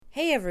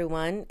Hey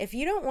everyone, if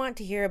you don't want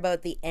to hear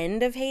about the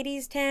end of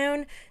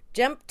Hadestown,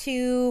 jump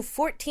to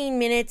 14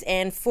 minutes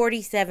and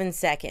 47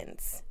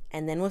 seconds.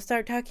 And then we'll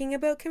start talking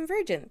about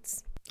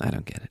Convergence. I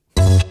don't get it.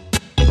 I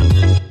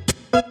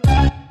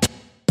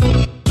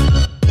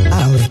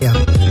don't really care.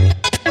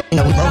 You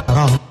know, we both are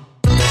wrong.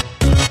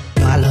 You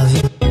know, I love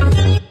you.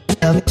 You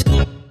love me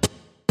too.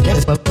 That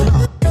is what we're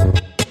on.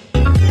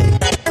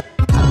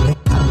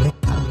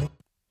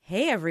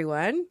 Hey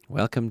everyone.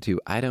 Welcome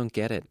to I Don't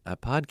Get It, a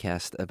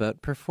podcast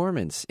about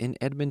performance in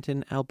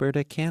Edmonton,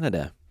 Alberta,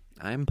 Canada.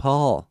 I'm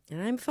Paul.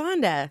 And I'm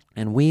Fonda.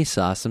 And we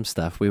saw some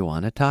stuff we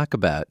want to talk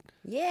about.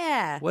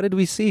 Yeah. What did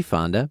we see,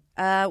 Fonda?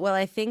 Well,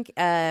 I think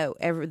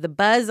the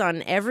buzz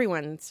on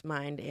everyone's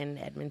mind in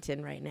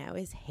Edmonton right now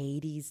is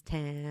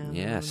Hadestown.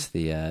 Yes,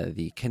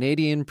 the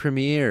Canadian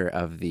premiere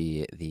of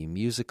the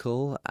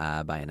musical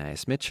by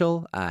Anais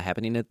Mitchell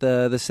happening at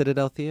the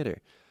Citadel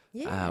Theatre.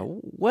 Yeah.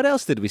 What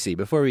else did we see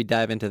before we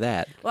dive into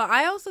that? Well,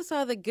 I also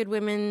saw the Good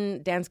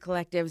Women Dance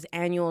Collective's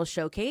annual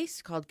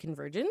showcase called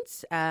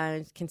Convergence.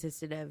 It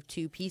consisted of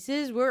two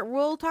pieces.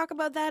 We'll talk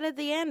about that at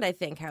the end, I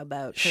think. How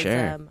about? 'Cause,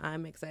 Sure.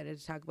 I'm excited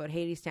to talk about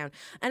Hadestown.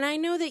 And I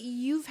know that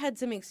you've had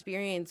some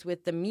experience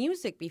with the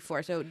music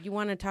before. So do you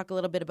want to talk a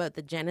little bit about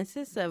the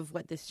genesis of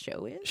what this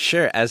show is?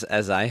 Sure,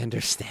 as I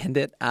understand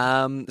it.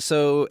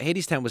 So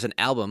Hadestown was an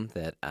album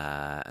that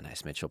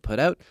Anais Mitchell put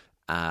out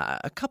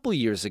a couple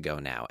years ago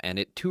now, and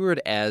it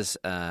toured as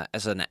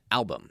an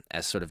album,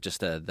 as sort of just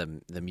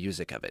the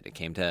music of it. It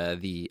came to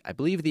I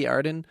believe the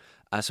Arden,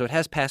 so it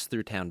has passed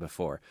through town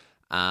before.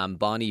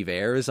 Bon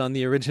Iver is on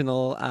the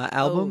original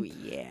album.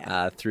 Oh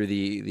yeah. Through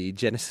the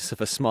genesis of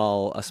a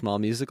small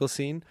musical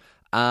scene.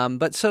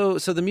 But so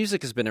the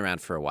music has been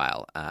around for a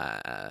while,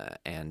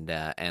 and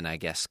I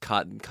guess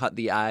caught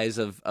the eyes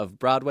of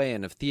Broadway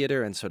and of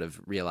theater, and sort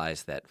of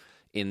realized that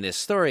in this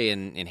story,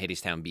 in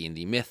Hadestown being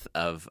the myth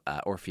of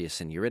Orpheus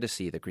and Eurydice,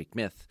 the Greek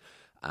myth,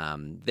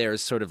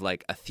 there's sort of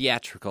like a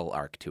theatrical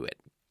arc to it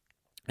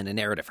and a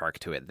narrative arc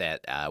to it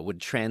that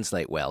would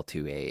translate well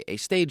to a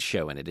stage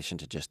show in addition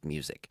to just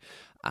music,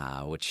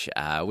 which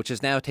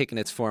has now taken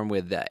its form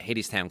with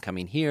Hadestown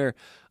coming here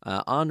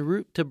en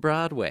route to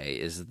Broadway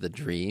is the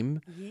dream.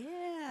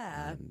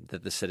 Yeah.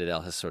 That the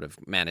Citadel has sort of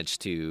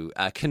managed to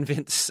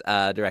convince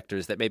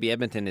directors that maybe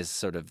Edmonton is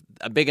sort of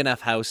a big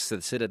enough house, so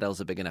the Citadel's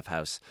a big enough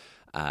house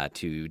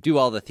to do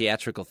all the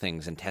theatrical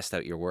things and test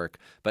out your work,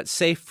 but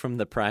safe from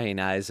the prying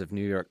eyes of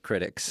New York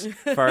critics,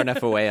 far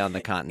enough away on the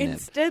continent.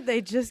 Instead,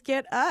 they just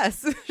get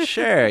us.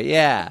 Sure,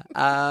 yeah.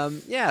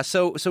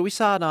 So we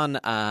saw it on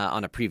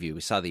a preview.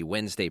 We saw the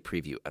Wednesday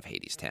preview of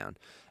Hadestown.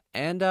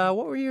 And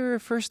what were your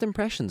first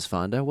impressions,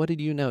 Fonda? What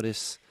did you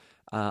notice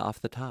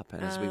off the top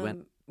as we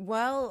went?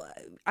 Well,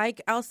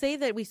 I'll say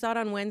that we saw it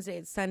on Wednesday.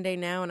 It's Sunday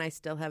now, and I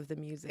still have the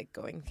music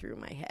going through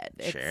my head.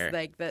 It's Sure.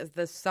 like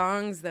the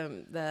songs,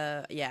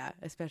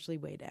 especially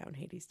Way Down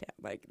Hadestown,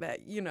 like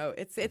that.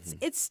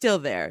 It's still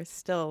there,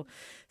 still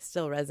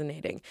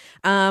resonating.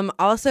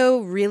 Also,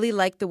 really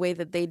like the way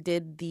that they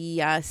did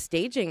the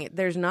staging.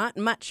 There's not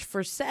much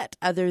for set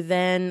other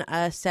than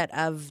a set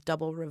of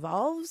double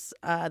revolves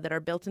that are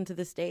built into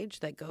the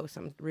stage that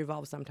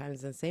revolve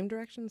sometimes in the same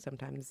direction,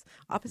 sometimes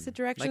opposite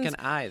directions, Like an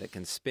eye that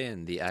can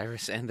spin the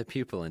iris and the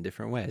pupil in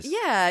different ways.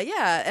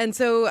 Yeah. And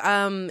so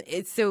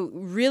it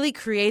really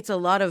creates a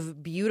lot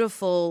of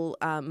beautiful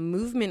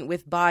movement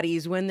with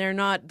bodies when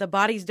the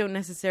bodies don't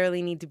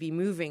necessarily need to be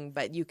moving,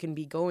 but you can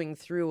be going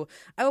through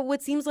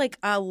what seems like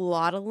a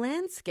lot of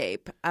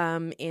landscape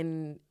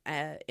in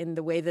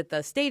the way that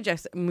the stage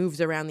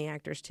moves around the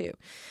actors too.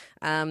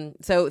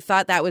 So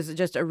thought that was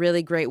just a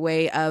really great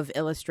way of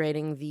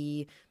illustrating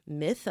the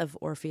myth of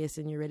Orpheus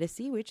and Eurydice,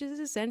 which is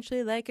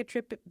essentially like a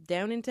trip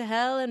down into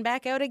hell and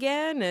back out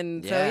again.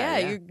 And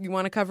you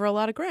want to cover a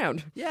lot of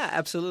ground. Yeah,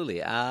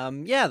 absolutely.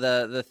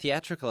 The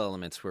theatrical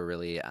elements were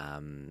really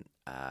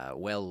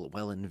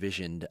well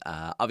envisioned.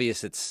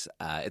 It's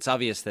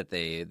obvious that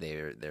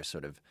they're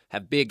sort of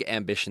have big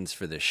ambitions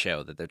for this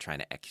show that they're trying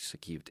to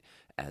execute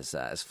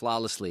as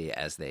flawlessly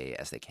as they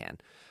can.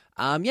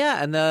 And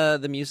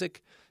the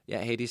music.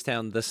 Yeah,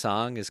 Hadestown, the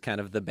song is kind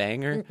of the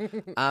banger.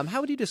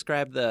 How would you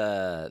describe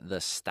the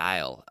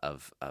style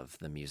of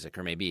the music,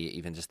 or maybe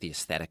even just the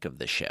aesthetic of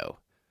the show?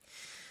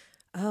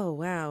 Oh,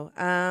 wow.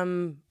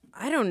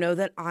 I don't know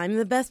that I'm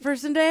the best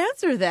person to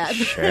answer that.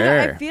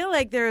 Sure. I feel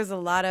like there's a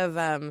lot of,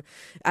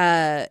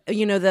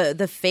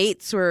 the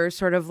Fates were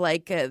sort of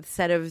like a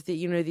set of,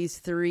 these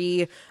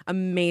three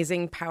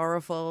amazing,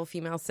 powerful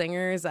female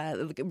singers.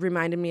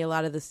 Reminded me a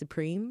lot of the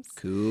Supremes.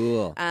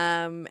 Cool.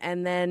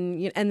 And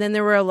then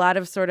there were a lot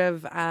of sort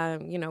of,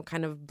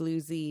 kind of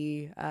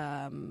bluesy,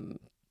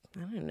 I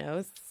don't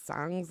know,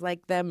 songs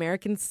like the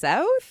American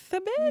South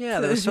a bit? Yeah,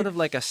 there's sort of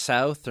like a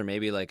South or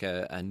maybe like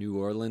a New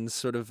Orleans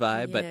sort of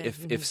vibe, but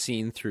if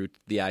seen through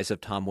the eyes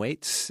of Tom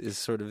Waits is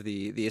sort of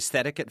the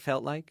aesthetic it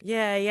felt like.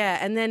 Yeah.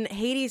 And then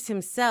Hades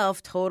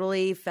himself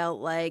totally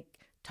felt like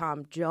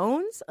Tom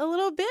Jones a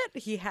little bit.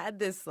 He had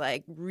this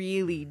like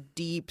really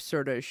deep,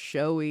 sort of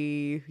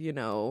showy,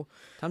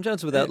 Tom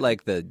Jones without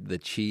like the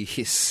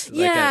cheese.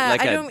 Yeah,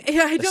 I don't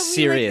mean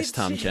serious like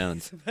Tom cheese,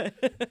 Jones.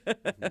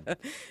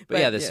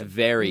 but This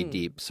very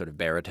deep sort of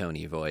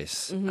baritone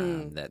voice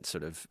that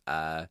sort of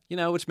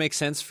which makes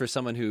sense for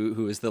someone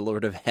who is the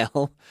Lord of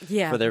Hell.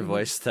 Yeah. For their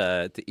voice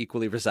to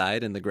equally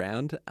reside in the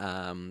ground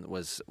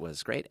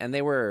was great, and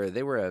they were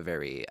a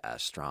very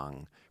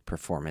strong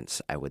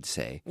performance, I would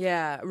say.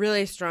 Yeah,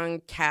 really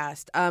strong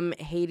cast.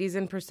 Hades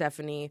and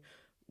Persephone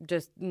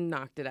just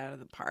knocked it out of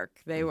the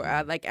park. They were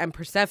and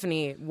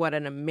Persephone, what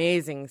an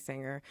amazing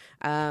singer.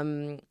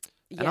 And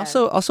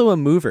also a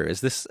mover,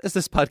 as this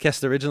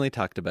podcast originally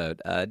talked about.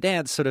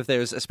 Dance, sort of,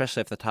 there's,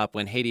 especially at the top,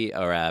 when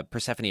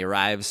Persephone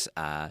arrives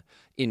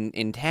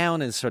in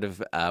town and sort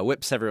of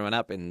whips everyone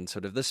up in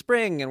sort of the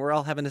spring, and we're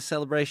all having a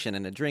celebration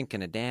and a drink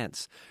and a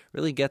dance.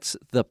 Really gets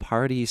the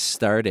party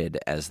started,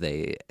 as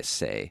they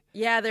say.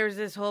 Yeah, there's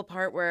this whole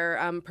part where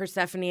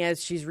Persephone,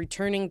 as she's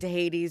returning to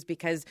Hades,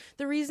 because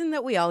the reason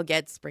that we all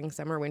get spring,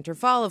 summer, winter,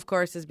 fall, of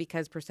course, is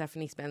because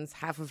Persephone spends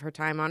half of her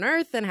time on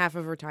Earth and half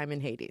of her time in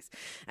Hades.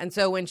 And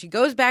so when she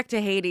goes back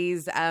to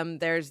Hades,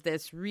 there's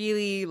this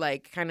really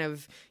like kind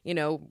of,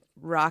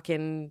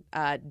 rockin'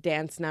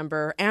 dance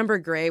number. Amber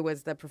Gray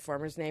was the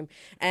performer's name.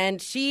 And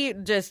she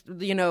just,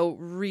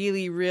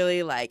 really,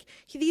 really like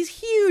these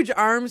huge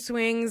arm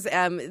swings.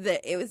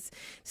 It was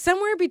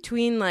somewhere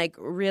between like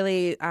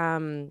really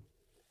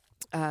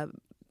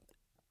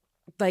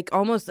like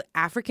almost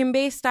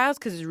African-based styles,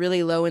 because it's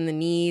really low in the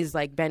knees,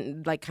 like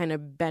bent, like kind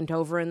of bent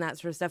over and that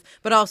sort of stuff.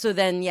 But also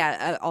then,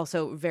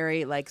 also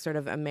very like sort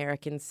of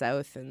American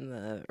South in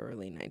the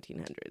early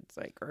 1900s,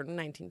 like, or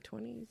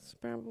 1920s,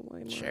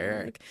 probably.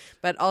 Sure. Like.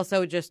 But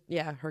also just,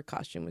 her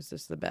costume was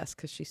just the best,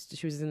 because she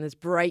was in this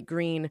bright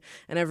green,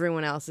 and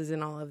everyone else is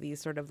in all of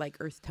these sort of like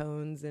earth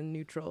tones and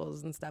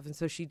neutrals and stuff. And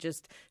so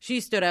she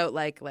stood out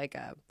like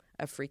a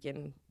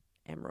freaking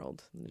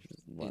emerald, which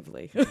was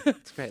lovely.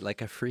 It's great,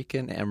 like a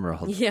freaking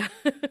emerald. Yeah.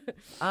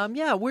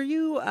 Were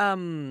you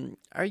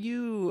are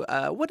you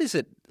what is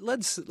it?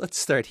 Let's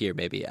start here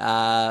maybe.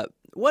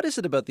 What is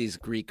it about these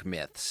Greek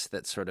myths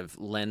that sort of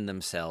lend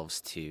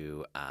themselves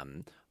to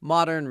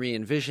modern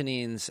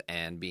re-envisionings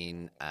and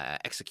being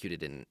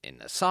executed in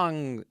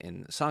songs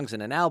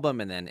in an album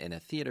and then in a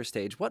theater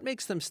stage? What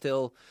makes them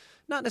still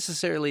not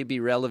necessarily be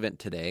relevant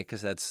today,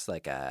 because that's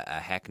like a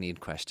hackneyed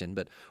question,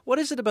 but what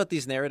is it about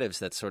these narratives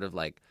that sort of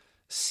like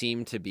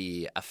seem to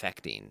be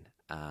affecting,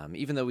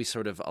 even though we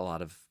sort of a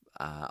lot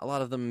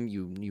of them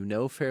you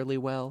know fairly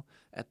well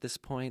at this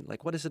point?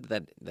 Like, what is it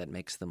that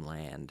makes them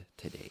land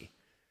today?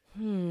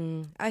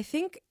 I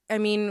think,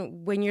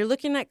 when you're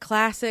looking at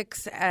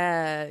classics,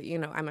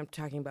 I'm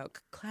talking about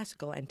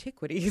classical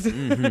antiquities.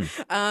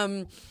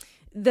 Mm-hmm.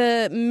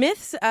 The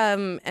myths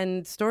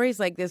and stories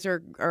like this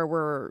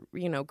were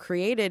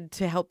created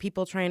to help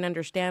people try and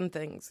understand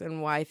things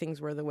and why things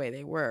were the way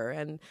they were.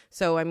 And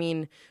so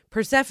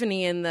Persephone,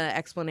 in the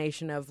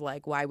explanation of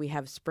like why we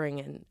have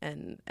spring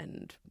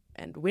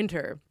and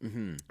winter,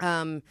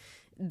 Mm-hmm.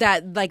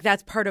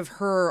 that's part of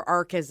her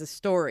arc as a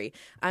story.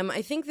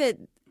 I think that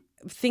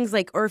things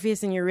like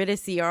Orpheus and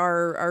Eurydice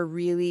are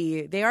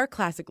really, they are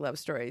classic love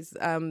stories.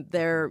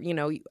 They're,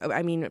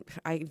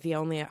 the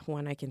only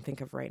one I can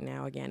think of right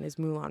now, again, is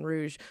Moulin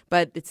Rouge,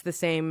 but it's the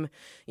same,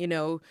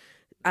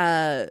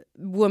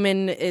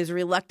 woman is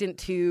reluctant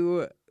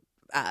to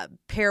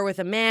pair with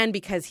a man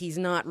because he's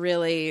not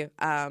really,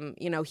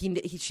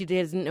 she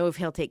doesn't know if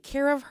he'll take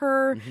care of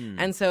her. Mm-hmm.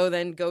 And so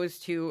then goes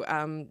to,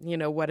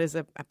 what is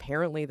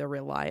apparently the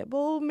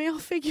reliable male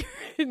figure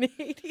in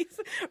Hades,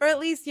 or at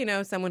least,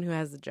 someone who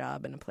has a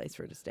job and a place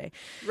for her to stay.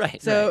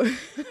 Right. So,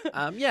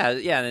 right.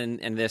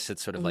 And this,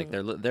 it's sort of like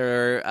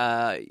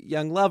they're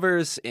young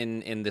lovers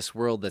in this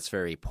world that's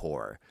very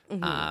poor.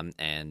 Mm-hmm.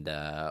 And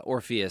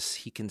Orpheus,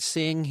 he can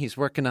sing. He's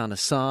working on a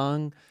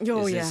song.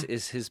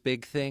 Is his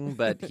big thing,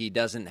 but he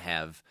doesn't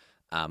have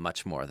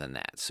much more than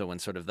that. So when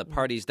sort of the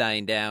party's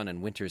dying down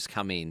and winter's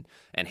coming,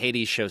 and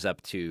Hades shows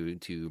up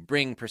to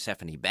bring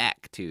Persephone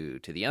back to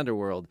the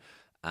underworld,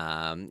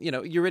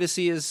 Eurydice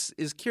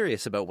is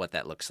curious about what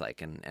that looks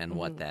like and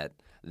what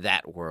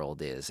that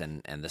world is,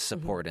 and the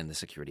support and the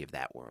security of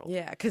that world.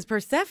 Yeah, because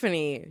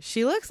Persephone,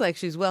 she looks like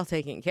she's well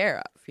taken care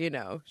of.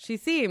 She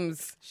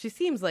seems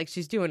like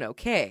she's doing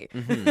okay.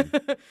 Mm-hmm.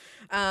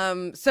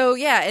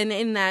 And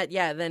in that,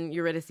 then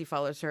Eurydice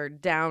follows her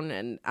down,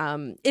 and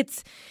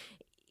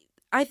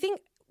I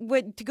think,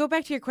 to go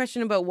back to your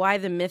question about why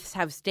the myths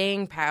have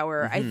staying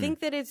power, I think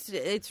that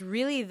it's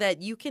really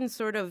that you can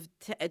sort of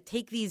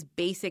take these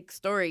basic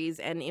stories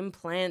and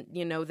implant,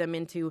 them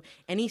into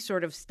any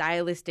sort of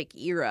stylistic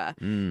era,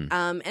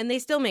 and they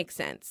still make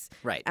sense.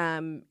 Right.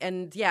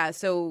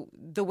 So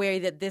the way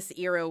that this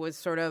era was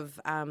sort of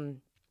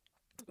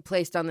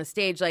placed on the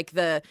stage. Like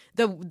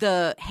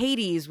the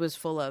Hades was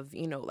full of,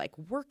 you know, like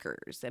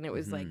workers, and it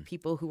was like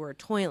people who were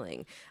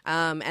toiling.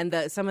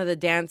 And some of the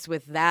dance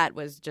with that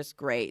was just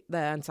great. The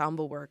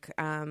ensemble work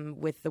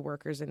with the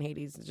workers in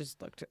Hades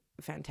just looked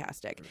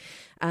fantastic.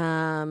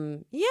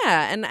 And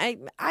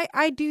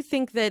I do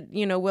think that,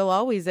 you know, we'll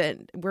always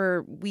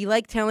we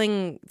like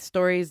telling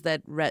stories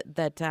that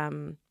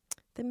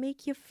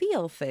make you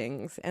feel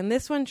things, and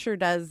this one sure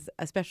does,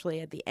 especially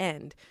at the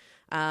end.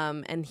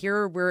 And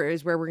here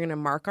is where we're going to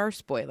mark our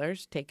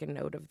spoilers. Take a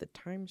note of the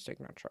time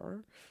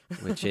signature.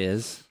 Which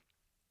is?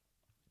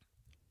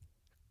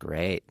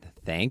 Great.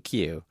 Thank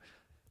you.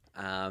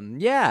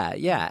 And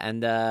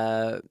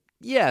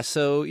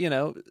so, you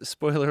know,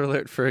 spoiler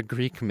alert for a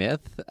Greek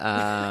myth.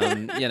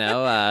 After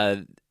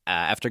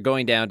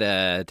going down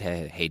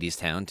to Hades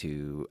Town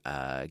to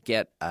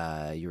get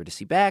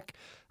Eurydice back,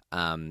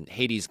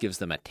 Hades gives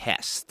them a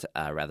test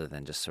rather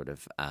than just sort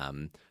of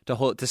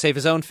to save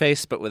his own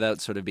face, but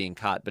without sort of being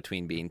caught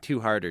between being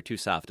too hard or too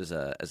soft as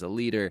a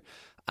leader.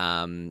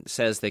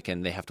 Says they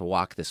have to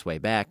walk this way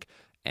back,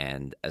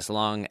 and as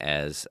long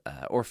as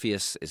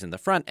Orpheus is in the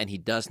front and he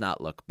does not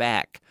look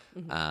back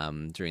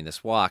during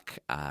this walk,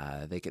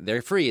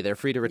 they're free. They're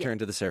free to return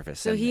to the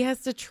surface. So he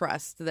has to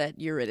trust that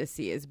Eurydice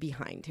is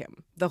behind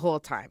him the whole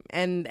time,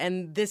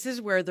 and this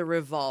is where the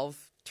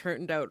revolve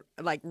turned out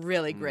like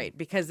really great,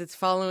 because it's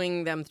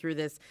following them through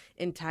this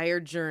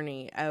entire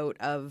journey out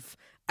of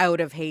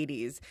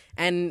Hades,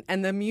 and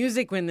the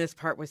music in this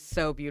part was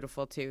so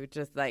beautiful too.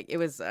 Just like it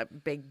was a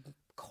big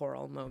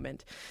choral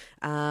moment.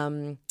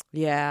 And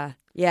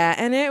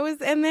it was,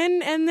 and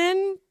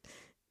then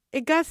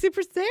it got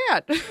super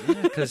sad.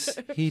 Because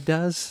he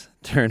does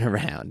turn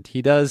around.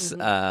 He does, in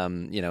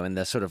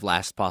the sort of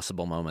last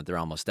possible moment, they're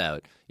almost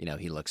out. You know,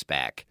 he looks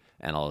back,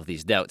 and all of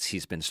these doubts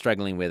he's been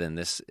struggling with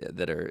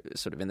that are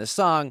sort of in this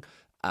song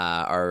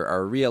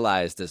are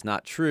realized as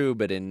not true.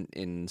 But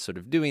in sort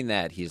of doing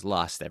that, he's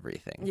lost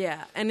everything.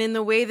 Yeah, and in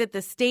the way that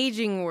the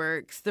staging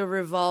works, the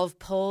revolve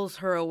pulls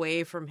her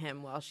away from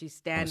him while she's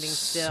standing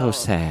still. So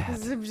sad.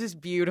 It's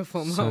just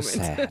beautiful moment. So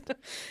sad.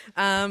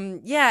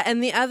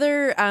 And the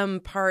other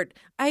part,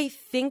 I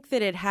think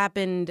that it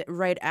happened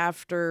right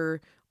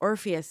after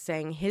Orpheus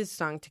sang his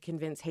song to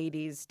convince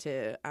Hades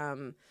to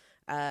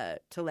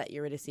let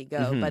Eurydice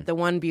go. But the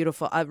one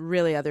beautiful,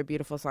 really other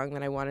beautiful song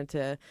that I wanted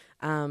to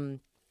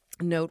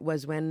note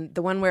was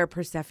the one where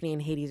Persephone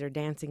and Hades are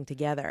dancing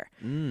together.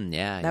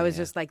 That was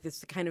just like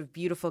this kind of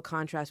beautiful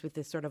contrast with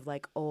this sort of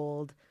like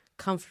old,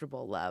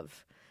 comfortable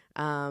love.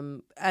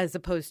 As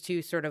opposed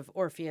to sort of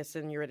Orpheus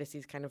and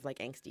Eurydice's kind of like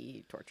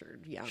angsty,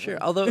 tortured young. Sure,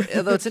 although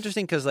it's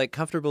interesting because like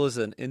comfortable is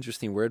an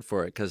interesting word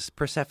for it, because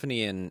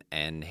Persephone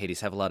and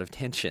Hades have a lot of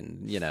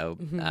tension. You know,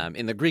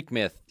 in the Greek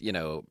myth, you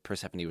know,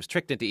 Persephone was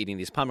tricked into eating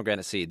these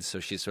pomegranate seeds, so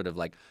she's sort of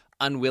like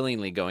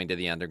unwillingly going to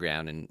the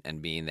underground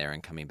and being there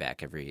and coming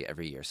back every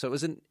year. So it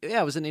was an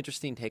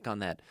interesting take on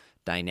that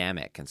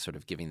dynamic, and sort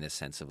of giving this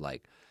sense of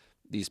like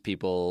these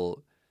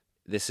people.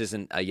 This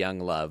isn't a young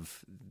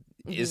love.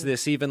 Is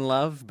this even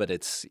love? But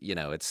it's, you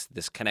know, it's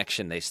this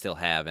connection they still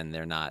have, and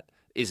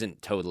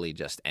isn't totally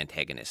just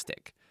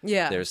antagonistic.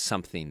 Yeah, there's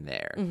something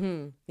there.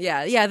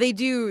 Yeah, they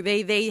do.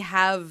 They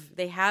have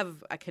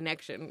a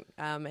connection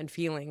and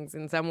feelings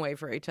in some way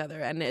for each other,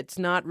 and it's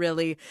not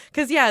really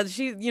because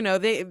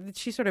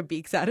she sort of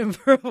beaks at him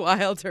for a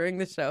while during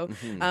the show,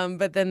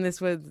 but then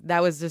that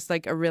was just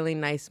like a really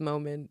nice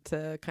moment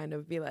to kind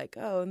of be like,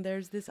 oh, and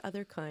there's this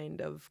other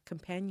kind of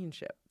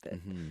companionship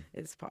that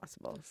is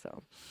possible.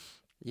 So.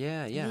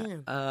 Yeah.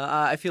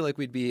 I feel like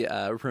we'd be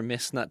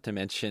remiss not to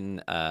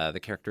mention the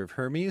character of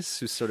Hermes,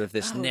 who's sort of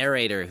this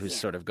narrator who's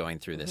sort of going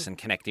through this and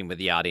connecting with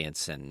the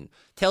audience and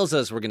tells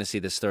us we're going to see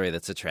this story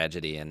that's a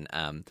tragedy. And,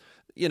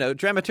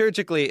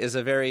 dramaturgically is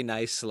a very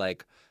nice,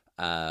 like,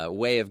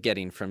 way of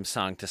getting from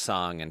song to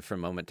song and from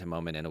moment to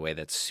moment in a way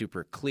that's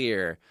super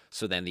clear,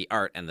 so then the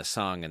art and the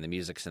song and the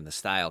music and the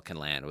style can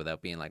land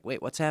without being like,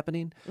 wait, what's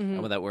happening?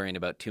 And without worrying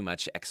about too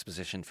much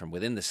exposition from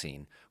within the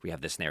scene. We have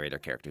this narrator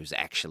character who's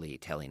actually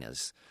telling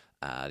us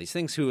these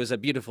things, who is a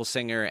beautiful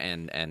singer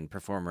and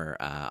performer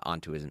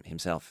onto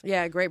himself.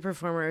 Yeah, great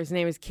performer. His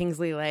name is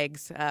Kingsley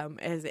Legs.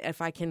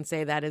 If I can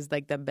say that is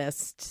like the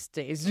best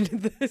stage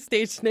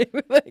name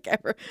like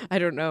ever. I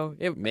don't know.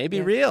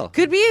 Real.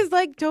 Could be his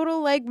like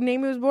total like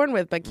name he was born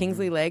with, but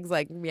Kingsley Legs,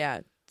 like,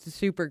 yeah,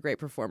 super great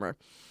performer.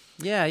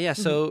 Yeah.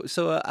 So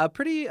a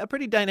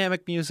pretty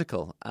dynamic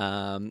musical.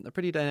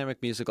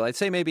 I'd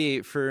say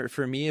maybe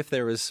for me, if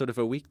there was sort of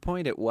a weak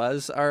point, it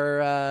was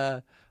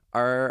our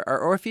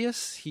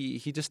Orpheus.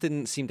 He just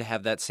didn't seem to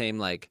have that same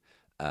like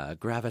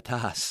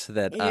gravitas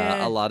that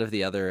a lot of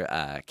the other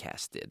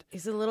cast did.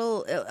 He's a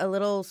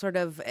little sort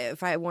of,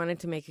 if I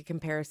wanted to make a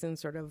comparison,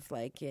 sort of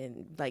like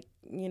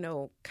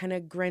kind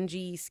of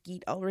grungy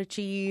Skeet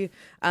Ulrich-y,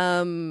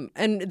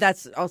 and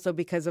that's also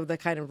because of the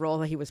kind of role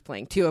that he was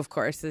playing too. Of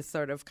course, this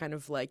sort of kind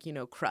of like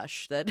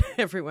crush that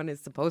everyone is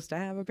supposed to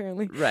have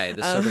apparently. Right,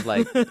 this sort of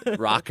like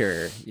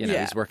rocker.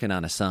 He's working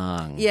on a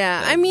song.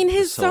 Yeah, I mean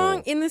his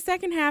song in the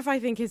second half. I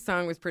think his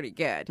song was pretty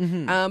good,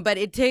 but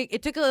it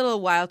took a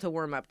little while to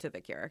warm up to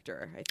the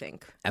character, I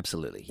think.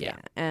 Absolutely, yeah.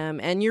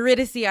 And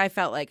Eurydice, I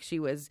felt like she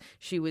was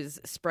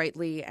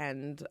sprightly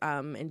and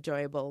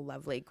enjoyable,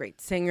 lovely,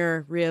 great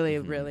singer, really,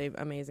 really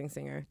amazing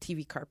singer.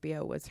 TV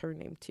Carpio was her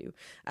name too.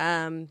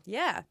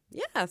 Yeah.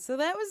 So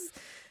that was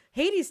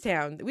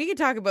Hadestown. We could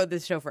talk about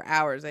this show for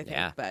hours, I think.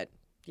 Yeah. But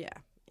yeah,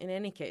 in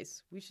any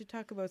case, we should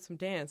talk about some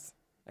dance,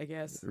 I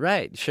guess.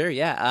 Right, sure,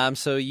 yeah.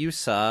 So you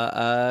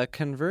saw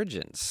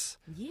Convergence.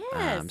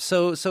 Yes.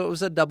 So it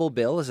was a double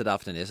bill, as it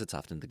often is. It's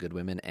often the good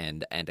women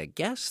and a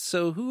guest.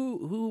 So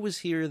who was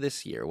here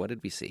this year? What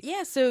did we see?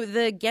 Yeah, so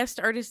the guest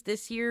artists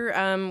this year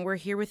were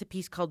here with a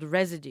piece called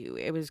Residue.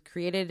 It was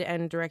created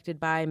and directed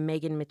by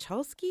Megan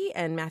Michalski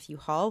and Matthew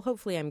Hall.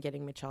 Hopefully I'm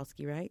getting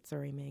Michalski right.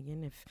 Sorry,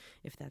 Megan,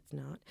 if that's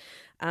not.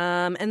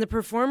 And the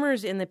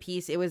performers in the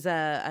piece, it was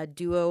a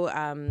duo,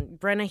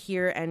 Brenna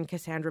Here and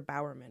Cassandra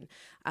Bowerman.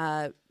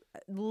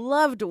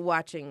 Loved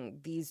watching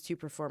these two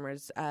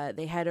performers.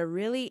 They had a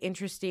really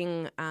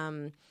interesting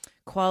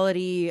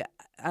quality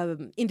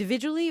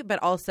individually,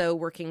 but also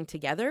working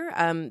together.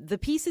 The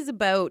piece is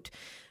about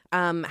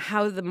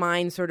how the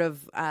mind sort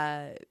of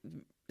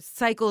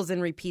cycles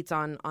and repeats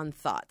on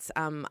thoughts.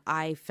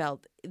 I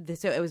felt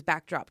so it was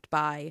backdropped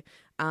by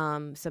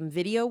some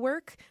video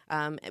work,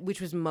 which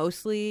was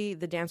mostly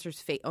the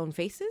dancers' own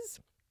faces.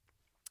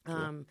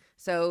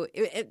 So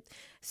it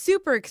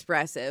super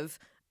expressive.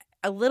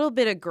 A little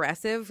bit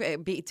aggressive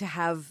to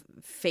have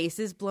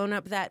faces blown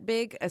up that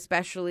big,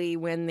 especially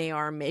when they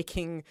are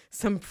making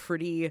some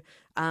pretty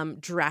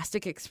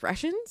drastic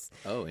expressions.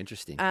 Oh,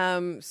 interesting.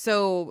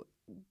 So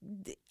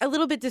a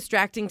little bit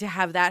distracting to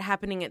have that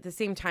happening at the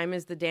same time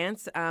as the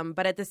dance,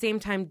 but at the same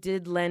time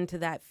did lend to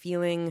that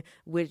feeling,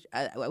 which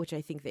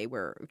I think they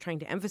were trying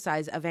to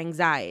emphasize, of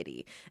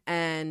anxiety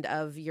and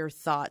of your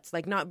thoughts,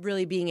 like not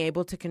really being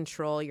able to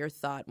control your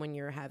thought when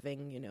you're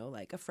having,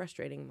 like a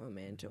frustrating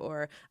moment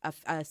or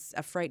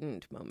a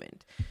frightened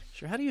moment.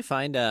 Sure. How do you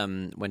find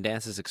when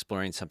dance is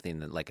exploring something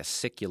that, like a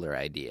secular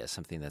idea,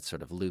 something that's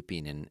sort of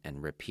looping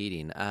and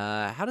repeating?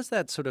 How does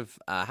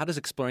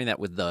exploring that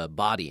with the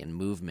body and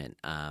movement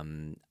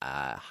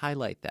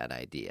highlight that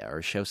idea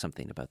or show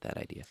something about that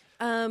idea?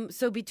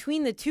 So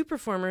between the two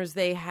performers,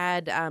 they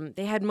had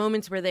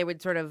moments where they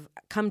would sort of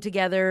come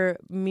together,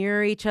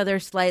 mirror each other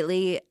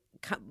slightly,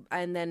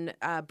 and then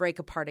break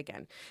apart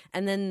again.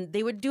 And then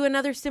they would do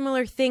another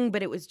similar thing,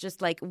 but it was just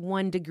like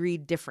 1 degree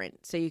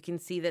different. So you can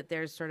see that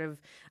there's sort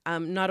of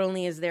not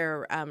only is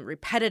there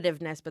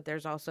repetitiveness, but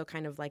there's also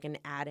kind of like an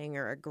adding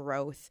or a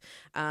growth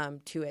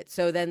to it.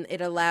 So then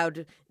it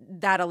allowed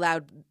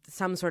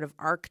some sort of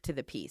arc to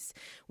the piece.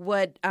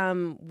 What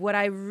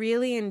I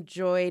really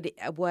enjoyed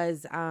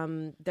was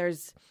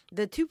there's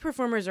the two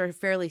performers are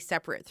fairly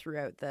separate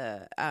throughout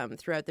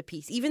the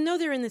piece. Even though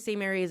they're in the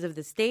same areas of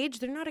the stage,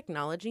 they're not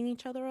acknowledging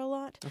each other a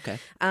lot. Okay.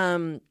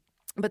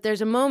 But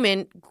there's a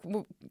moment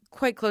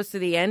quite close to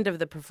the end of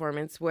the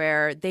performance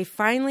where they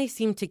finally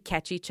seem to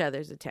catch each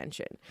other's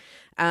attention.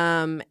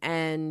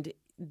 And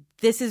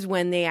this is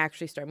when they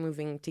actually start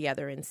moving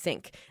together in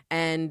sync.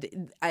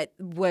 And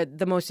what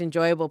the most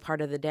enjoyable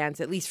part of the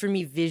dance, at least for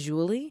me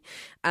visually,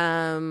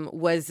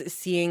 was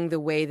seeing the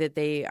way that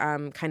they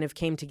kind of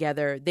came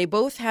together. They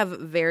both have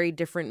very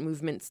different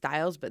movement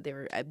styles, but they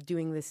were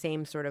doing the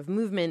same sort of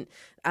movement.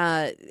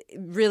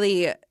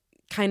 Really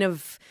kind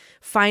of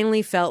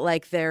finally felt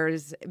like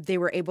they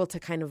were able to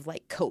kind of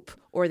like cope,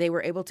 or they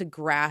were able to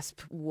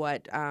grasp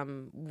what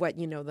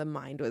the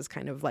mind was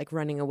kind of like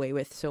running away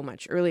with so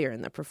much earlier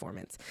in the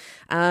performance.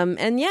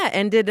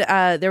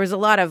 There was a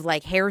lot of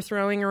like hair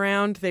throwing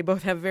around. They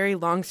both have very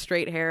long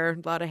straight hair,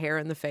 a lot of hair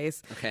in the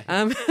face. Okay.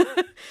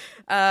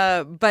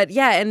 But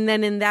yeah, and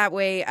then in that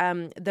way,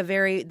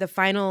 the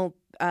final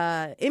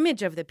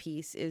image of the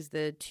piece is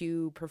the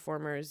two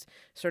performers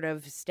sort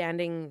of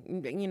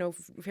standing,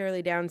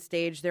 fairly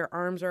downstage. Their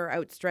arms are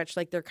outstretched,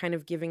 like they're kind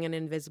of giving an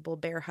invisible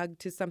bear hug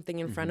to something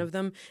in front of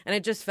them. And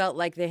it just felt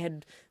like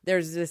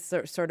there's this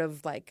sort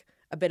of like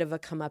a bit of a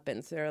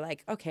comeuppance. They're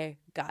like, okay,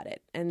 got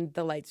it. And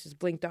the lights just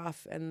blinked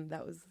off, and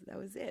that was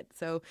it.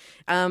 So,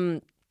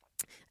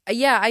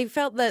 I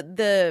felt that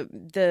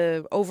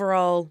the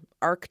overall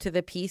arc to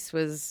the piece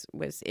was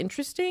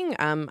interesting.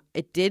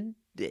 It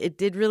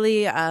did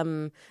really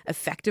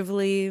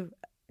effectively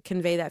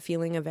convey that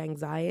feeling of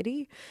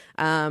anxiety,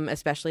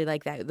 especially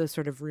like those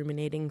sort of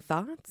ruminating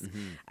thoughts.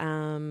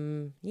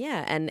 And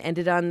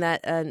ended on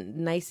that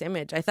nice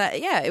image. I thought,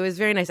 it was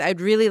very nice. I'd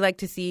really like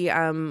to see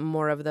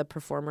more of the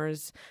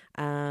performers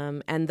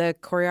and the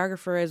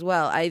choreographer as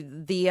well.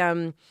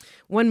 The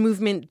one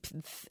movement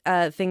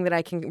thing that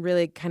I can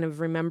really kind of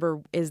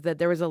remember is that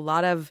there was a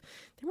lot of,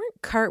 they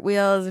weren't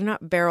cartwheels, they're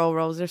not barrel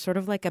rolls, they're sort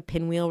of like a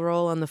pinwheel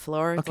roll on the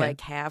floor. It's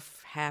like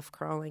half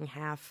crawling,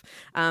 half.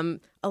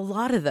 A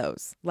lot of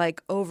those,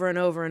 like over and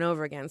over and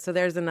over again. So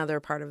there's another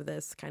part of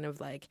this kind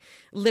of like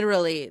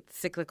literally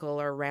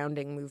cyclical or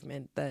rounding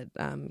movement that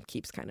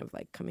keeps kind of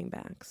like coming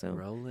back. So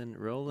rolling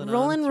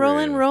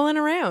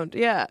around.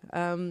 Yeah.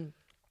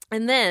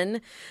 And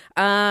then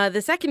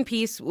the second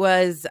piece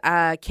was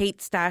Kate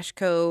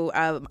Stashko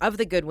of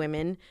The Good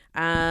Women.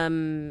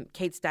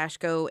 Kate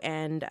Stashko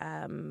and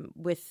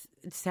with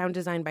sound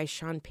design by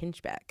Sean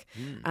Pinchbeck.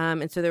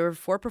 And so there were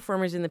 4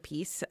 performers in the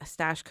piece: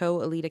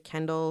 Stashko, Alita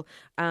Kendall,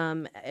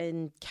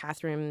 and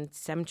Catherine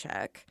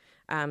Semchek.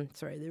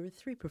 Sorry, there were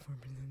 3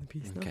 performers in the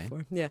piece, not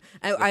 4. Yeah,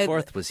 The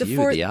fourth was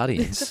the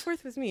audience. The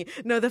 4th was me.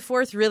 No, the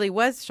 4th really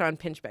was Sean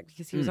Pinchbeck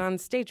because he was on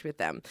stage with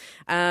them,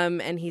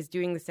 and he's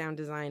doing the sound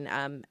design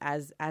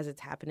as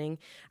it's happening.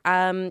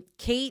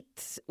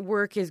 Kate's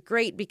work is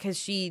great because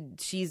she's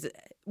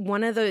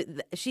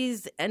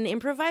she's an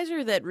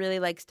improviser that really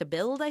likes to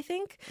build, I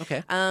think.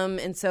 Okay.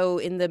 And so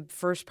in the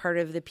first part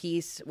of the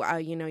piece,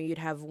 you'd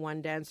have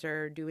one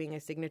dancer doing a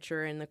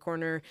signature in the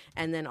corner,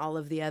 and then all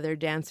of the other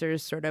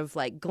dancers sort of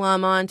like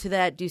glom onto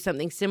that, do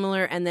something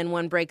similar, and then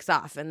one breaks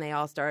off, and they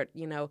all start,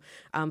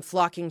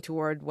 flocking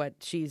toward what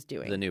she's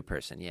doing. The new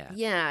person, yeah.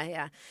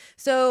 Yeah.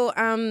 So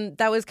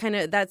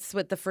that's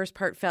what the first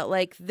part felt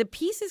like. The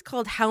piece is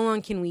called "How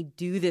Long Can We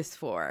Do This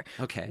For?"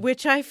 Okay.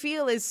 Which I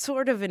feel is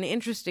sort of an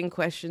interesting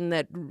question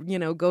that,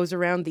 goes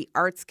around the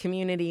arts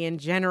community in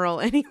general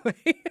anyway.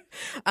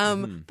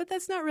 But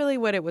that's not really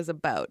what it was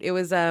about. It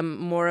was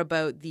more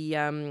about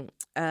the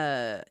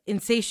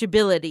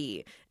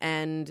insatiability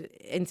in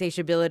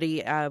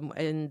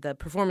the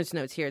performance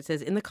notes here. It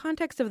says, in the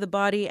context of the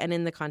body and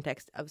in the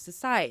context of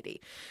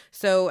society.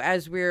 So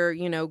as we're,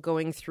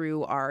 going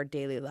through our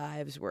daily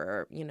lives,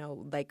 we're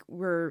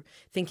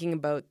thinking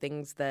about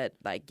things that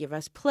like give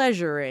us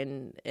pleasure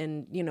and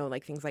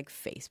like things like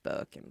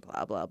Facebook and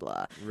blah, blah,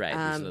 blah. Right.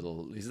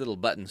 These little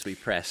buttons we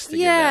press to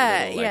get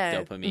that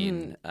little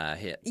dopamine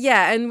hit.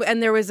 Yeah.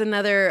 And there was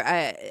another,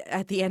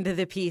 at the end of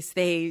the piece,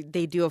 they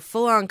do a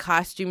full-on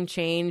costume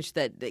change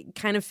that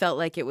kind of felt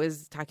like it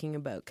was talking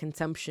about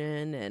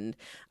consumption and,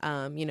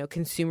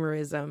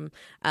 consumerism.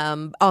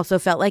 Also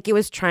felt like it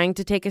was trying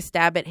to take a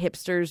stab at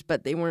hipsters,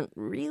 but they weren't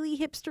really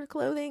hipster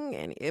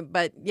clothing.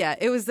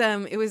 It was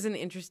an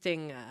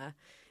interesting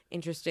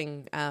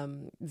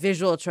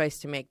visual choice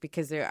to make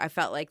because I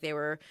felt like they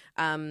were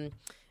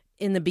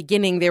in the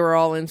beginning they were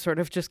all in sort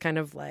of just kind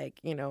of like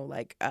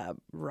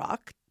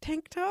rock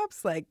tank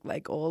tops,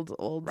 like old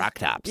rock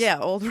tops. Yeah,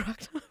 old rock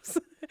tops.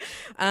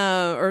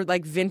 Or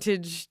like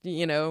vintage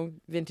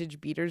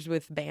beaters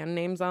with band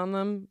names on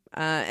them.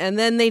 And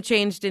then they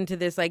changed into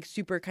this like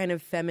super kind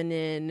of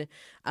feminine,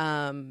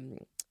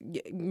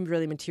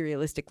 really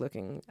materialistic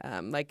looking,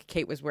 like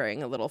Kate was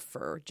wearing a little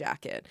fur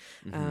jacket.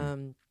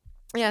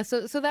 Yeah,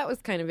 so that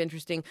was kind of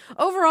interesting.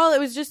 Overall, it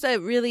was just a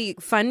really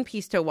fun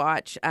piece to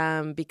watch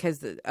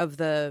because of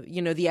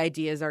the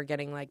ideas are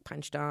getting like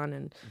punched on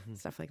and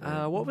stuff like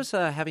that. What was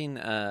having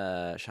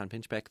Sean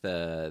Pinchbeck,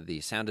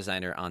 the sound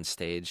designer, on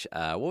stage?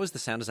 What was the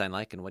sound design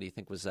like, and what do you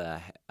think was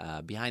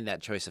behind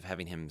that choice of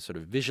having him sort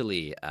of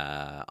visually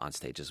on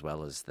stage as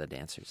well as the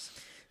dancers?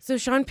 So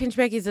Sean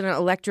Pinchbeck is an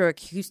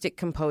electroacoustic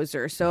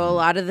composer, so a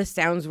lot of the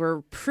sounds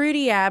were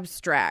pretty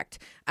abstract,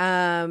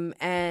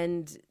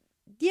 and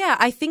yeah,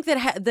 I think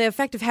that the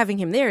effect of having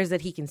him there is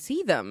that he can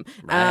see them,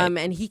 right.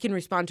 And he can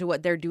respond to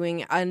what they're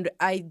doing. And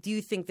I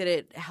do think that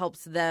it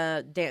helps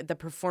the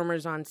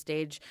performers on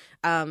stage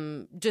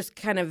just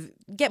kind of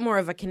get more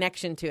of a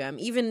connection to him,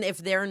 even if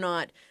they're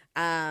not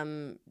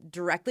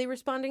directly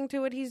responding to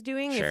what he's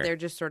doing. Sure. If they're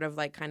just sort of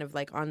like kind of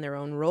like on their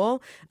own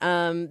role,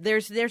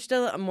 there's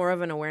still more of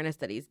an awareness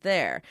that he's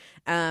there.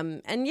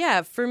 And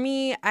yeah, for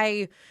me,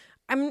 I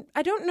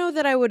don't know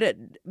that I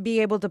would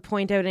be able to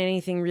point out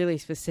anything really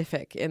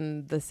specific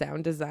in the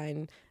sound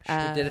design.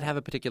 Sure. Did it have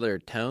a particular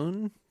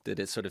tone? Did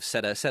it sort of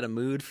set a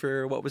mood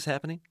for what was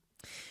happening?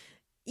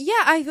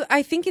 Yeah,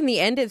 I think in the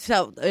end it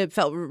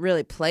felt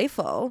really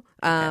playful.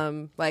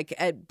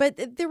 Okay.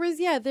 But there was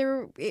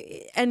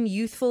and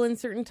youthful in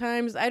certain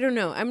times. I don't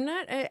know. I'm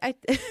not I'm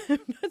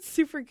not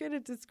super good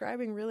at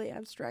describing really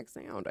abstract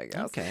sound, I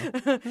guess. Okay.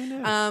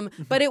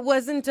 But it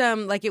wasn't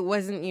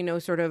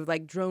sort of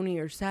like droney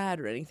or sad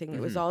or anything.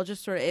 It was all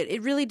just sort of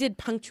it really did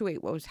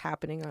punctuate what was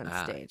happening on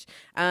stage.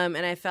 And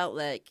I felt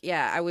like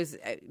I was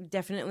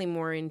definitely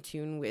more in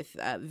tune with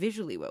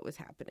visually what was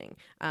happening.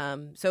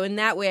 So in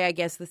that way, I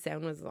guess the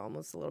sound was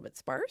almost a little bit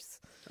sparse.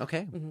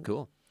 Okay,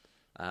 cool.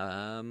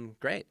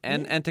 Great.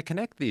 And to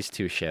connect these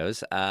two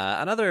shows,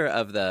 another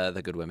of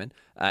the Good Women,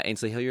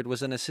 Ainsley Hilliard,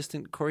 was an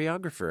assistant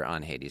choreographer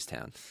on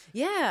Hadestown.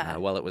 Yeah.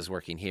 While it was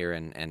working here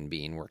and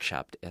being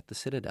workshopped at the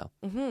Citadel.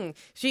 Mm-hmm.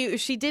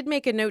 She did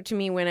make a note to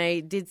me when I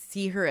did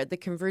see her at the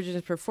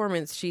Convergence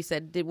performance. She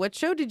said, "What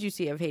show did you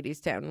see of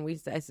Hadestown?"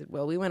 And I said,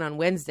 "Well, we went on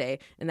Wednesday,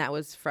 and that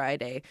was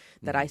Friday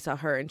that I saw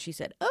her." And she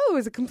said, "Oh, it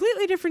was a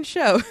completely different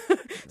show."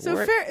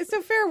 So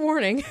fair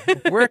warning.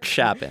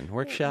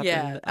 Workshopping.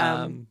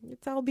 Yeah.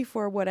 It's all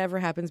before whatever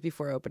happens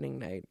before opening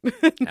night.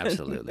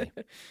 Absolutely.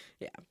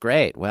 Yeah.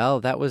 Great. Well,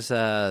 that was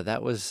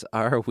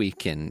our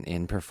week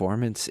in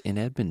performance in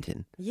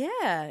Edmonton.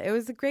 Yeah, it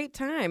was a great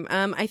time.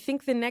 I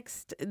think the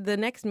next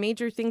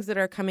major things that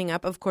are coming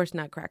up, of course,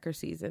 Nutcracker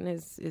season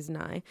is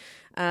nigh,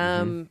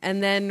 and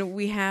then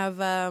we have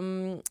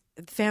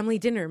family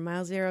dinner.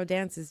 Mile Zero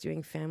Dance is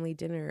doing family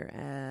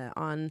dinner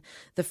on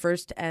the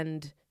 1st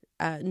and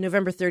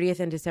November 30th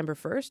and December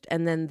 1st.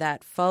 And then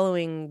that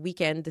following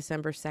weekend,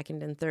 December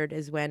 2nd and 3rd,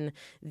 is when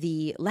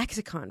the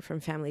lexicon from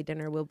Family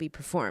Dinner will be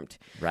performed.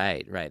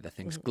 Right. The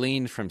things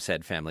gleaned from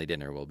said family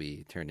dinner will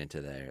be turned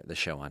into the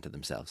show onto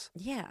themselves.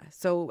 Yeah.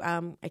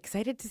 So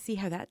excited to see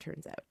how that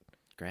turns out.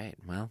 Great.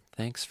 Well,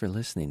 thanks for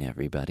listening,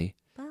 everybody.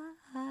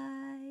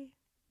 Bye.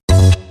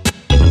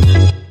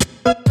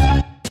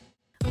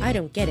 I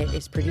Don't Get It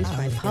is produced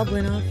by Paul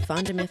Blinoff,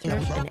 Fonda Mithra,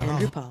 and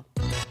Andrew Paul.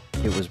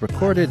 It was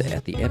recorded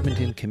at the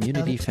Edmonton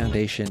Community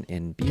Foundation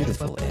in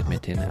beautiful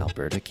Edmonton,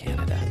 Alberta,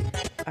 Canada.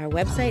 Our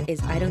website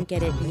is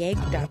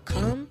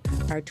idon'tgetityeg.com.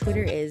 Our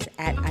Twitter is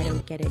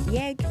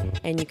 @idon'tgetityeg.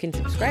 And you can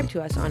subscribe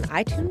to us on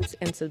iTunes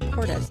and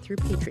support us through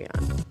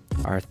Patreon.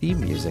 Our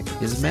theme music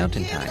is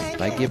Mountain Time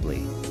by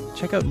Ghibli.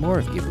 Check out more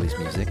of Ghibli's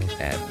music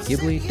at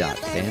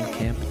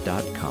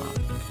ghibli.bandcamp.com.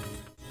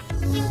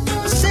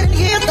 Sitting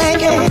here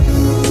thinking